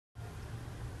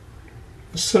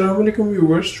Assalamualaikum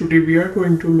viewers, today we are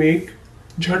going to make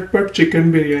Jhat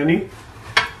chicken biryani.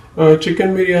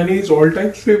 Chicken biryani is all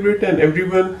time favorite and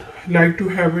everyone like to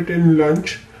have it in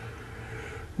lunch.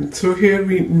 So here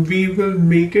we will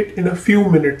make it in a few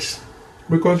minutes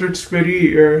because it's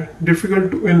very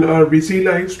difficult in our busy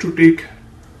lives to take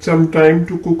some time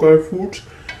to cook our foods.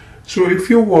 So if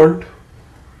you want,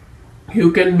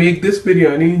 you can make this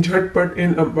biryani in Jhat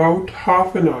in about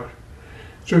half an hour.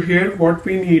 So here what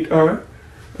we need are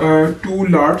two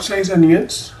large size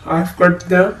onions. I've cut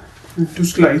them into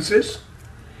slices.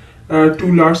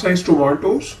 Two large size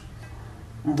tomatoes.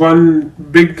 One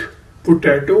big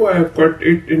potato. I have cut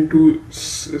it into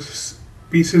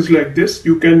pieces like this.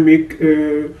 You can make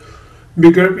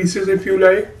bigger pieces if you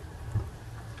like.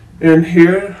 And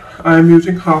here I am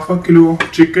using half a kilo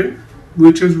of chicken,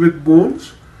 which is with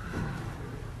bones.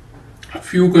 A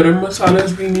few garam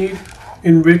masalas we need,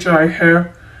 in which I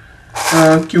have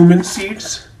cumin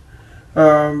seeds,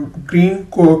 green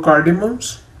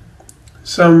cardamoms,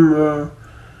 some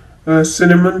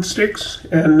cinnamon sticks,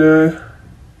 and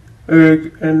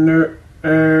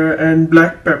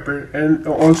black pepper, and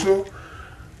also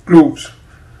cloves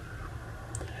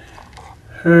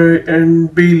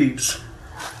and bay leaves.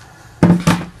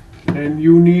 And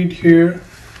you need here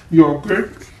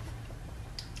yogurt,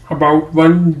 about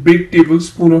 1 big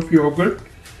tablespoon of yogurt.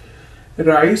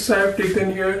 Rice I have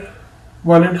taken here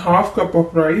 1.5 cup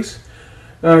of rice.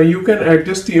 You can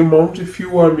adjust the amount if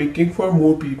you are making for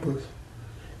more people,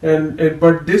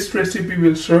 but this recipe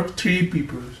will serve 3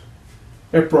 people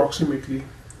approximately.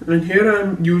 And here I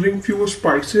am using few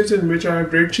spices, in which I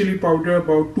have red chili powder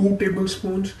about 2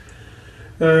 tablespoons,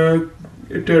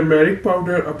 turmeric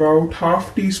powder about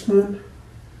half teaspoon.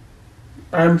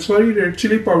 I'm sorry, red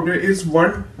chili powder is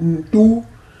 2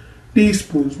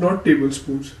 teaspoons, not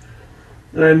tablespoons,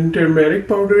 and turmeric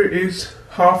powder is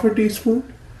half a teaspoon.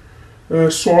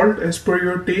 Salt as per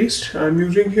your taste. I'm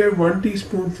using here 1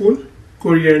 teaspoonful.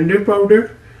 Coriander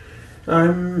powder,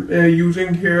 I'm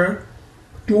using here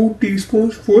 2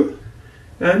 teaspoons full,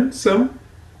 and some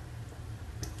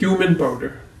cumin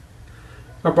powder,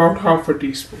 about half a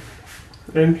teaspoon.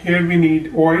 And here we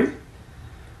need oil.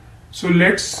 So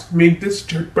let's make this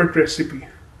Jhat recipe.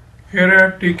 Here I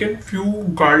have taken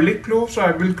few garlic cloves.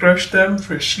 I will crush them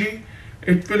freshly.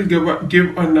 It will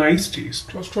give a nice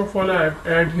taste. First of all, I have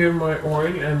add here my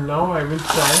oil, and now I will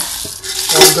fry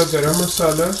all the garam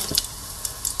masalas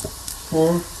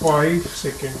for 5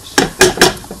 seconds.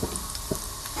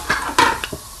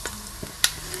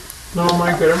 Now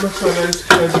my garam masala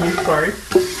has been fried.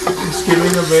 It's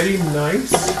giving a very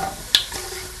nice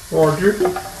order.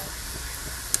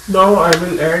 Now I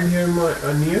will add here my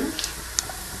onions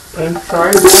and fry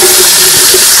them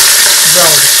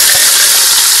brown.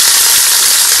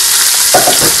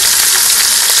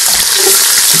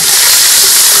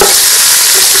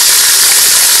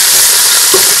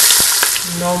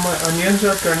 Now my onions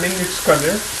are turning its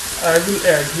color. I will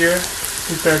add here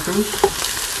potatoes.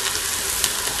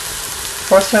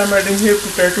 First I am adding here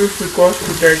potatoes because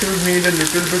potatoes need a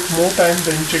little bit more time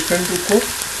than chicken to cook.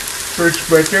 So it's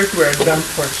better to add them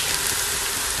first.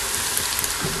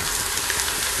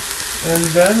 And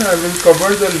then I will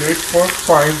cover the lid for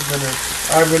 5 minutes.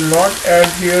 I will not add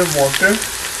here water,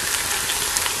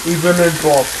 even a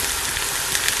drop.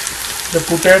 The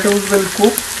potatoes will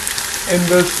cook in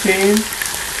the same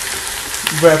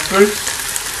vapors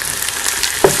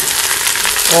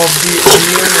of the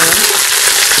onion and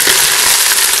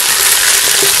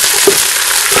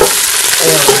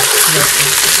oil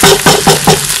vapors.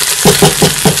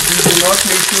 You do not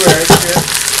need to add here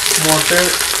water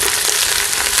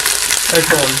at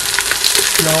all.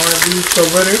 Now I will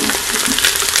cover it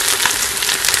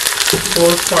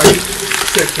for 5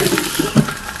 seconds,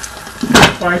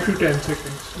 5 to 10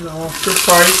 seconds. Now after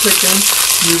 5 seconds,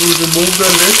 you will remove the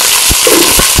lid,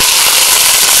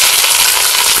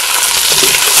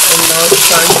 and now it's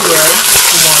time to add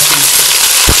tomatoes.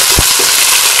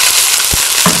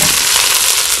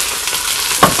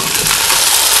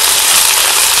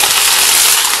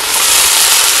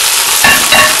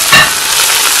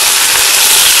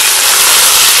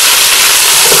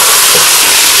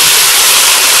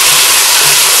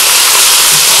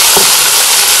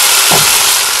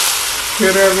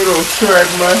 Here I will also add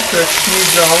my freshly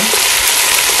ground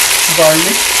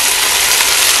garlic.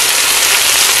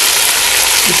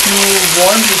 If you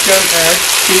want, you can add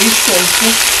paste also,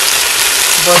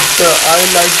 but I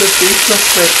like the taste of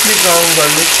freshly ground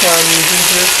garlic, so I am using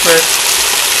here fresh.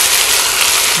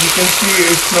 You can see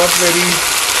it's not very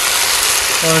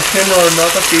thin or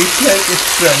not a paste like, it's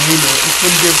granular. It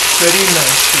will give very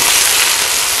nice taste.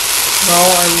 Now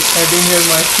I'm adding here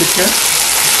my chicken.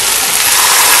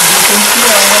 can see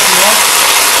I have not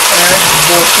add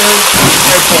water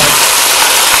at all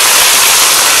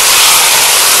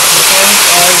because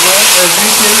I want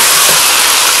everything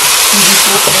to be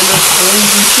cooked in its own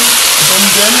juices, and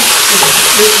then if it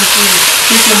will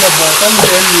stick in the bottom,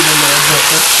 then we will add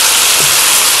water.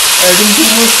 Adding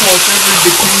too much water will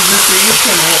decrease the taste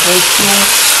and also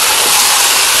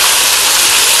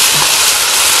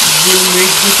will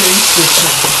make the things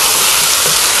different.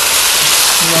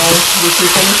 Now the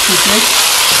chicken is cooking.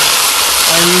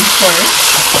 I will fry it.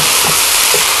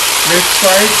 Let's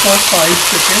fry it for 5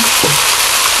 seconds.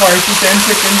 5 to 10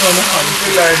 seconds on a high. You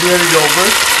will add your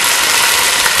yogurt.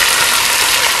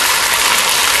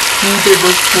 2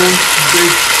 tablespoons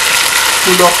big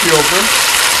full of yogurt.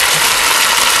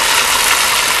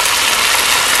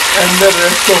 And the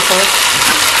rest of us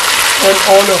and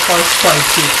all of our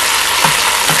spices.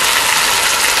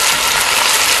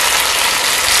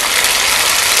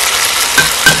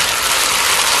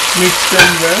 Mix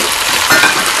them well.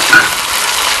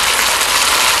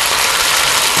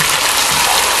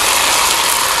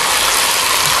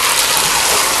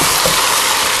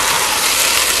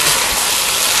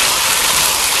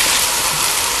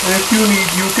 And if you need,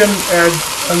 you can add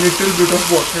a little bit of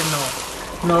water now.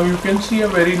 Now you can see a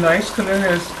very nice color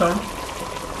has come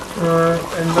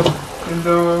in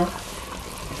the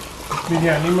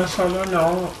biryani masala.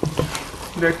 Now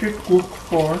let it cook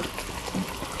for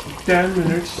 10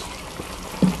 minutes,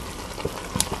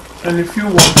 and if you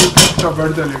want, you can cover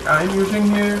the lid. I am using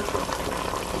here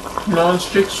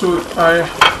non-stick, so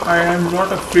I am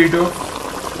not afraid of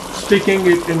sticking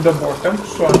it in the bottom,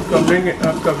 so I'm covering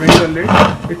the lid.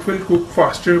 It will cook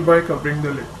faster by covering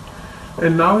the lid.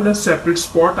 And now in a separate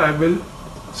spot,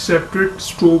 separate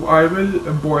stove, I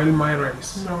will boil my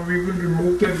rice. Now we will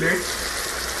remove the lid,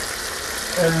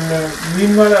 and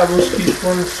meanwhile I will keep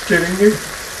on stirring it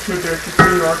so that it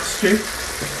will not stick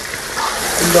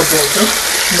in the bottom.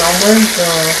 Now my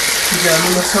biryani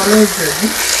masala is ready.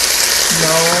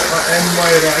 Now and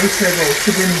my rice has also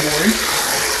been boiled.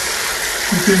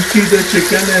 You can see the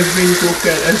chicken has been cooked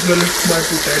as well as my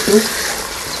potato.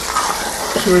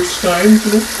 So it's time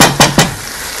to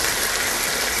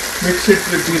mix it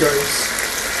with the rice.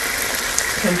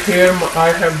 And here I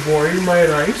have boiled my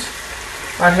rice.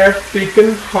 I have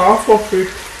taken half of it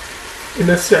in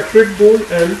a separate bowl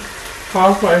and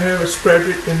half I have spread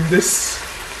it in this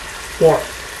pot.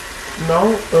 Now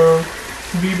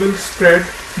we will spread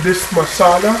this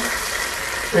masala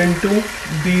into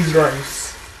these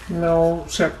rice. Now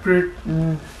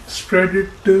spread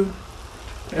it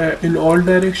in all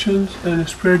directions and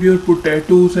spread your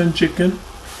potatoes and chicken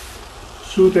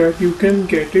so that you can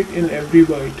get it in every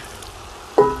bite,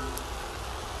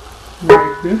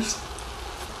 like this.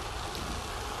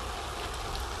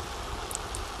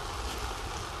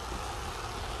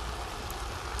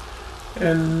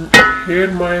 And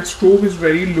here my stove is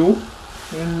very low,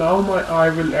 and now I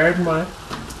will add my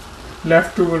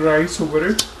leftover rice over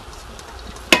it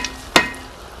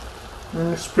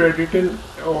and spread it in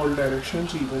all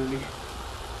directions evenly.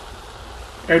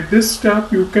 At this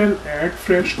step you can add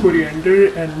fresh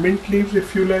coriander and mint leaves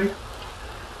if you like,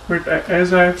 but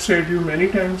as I have said you many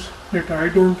times that I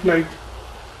don't like,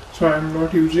 so I am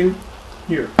not using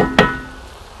here.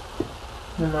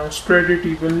 And now spread it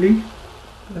evenly,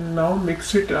 and now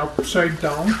mix it upside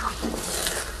down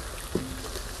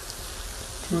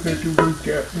so that you will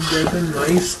get a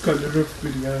nice color of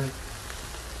biryani.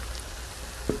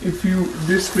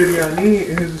 This biryani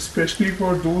is especially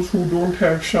for those who don't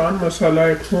have shan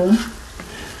masala at home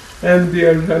and they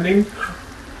are running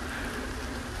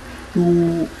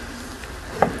to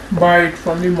buy it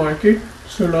from the market.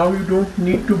 So now you don't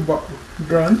need to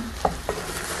run.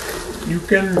 You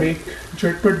can make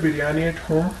Jhatpat biryani at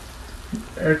home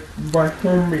by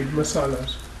homemade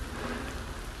masalas.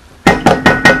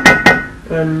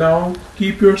 And now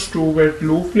keep your stove at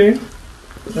low flame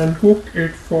and cook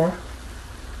it for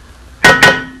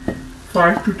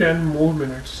 5 to 10 more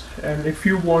minutes, and if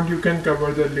you want you can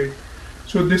cover the lid.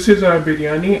 So this is our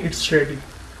biryani, it's ready,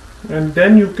 and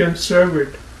then you can serve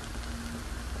it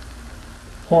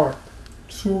hot.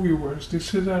 So viewers,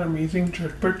 this is our amazing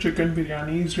Jhatpat chicken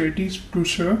biryani is ready to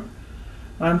serve.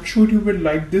 I'm sure you will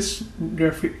like this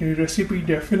recipe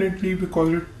definitely,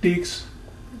 because it takes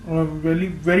a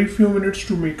very few minutes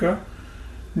to make a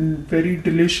very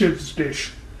delicious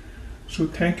dish. So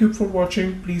thank you for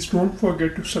watching. Please don't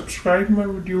forget to subscribe my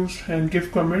videos and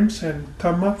give comments and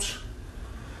thumb ups.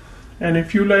 And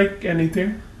if you like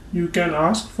anything, you can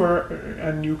ask for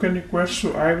and you can request,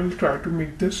 so I will try to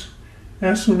make this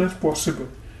as soon as possible.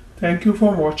 Thank you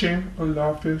for watching.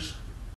 Allah Hafiz.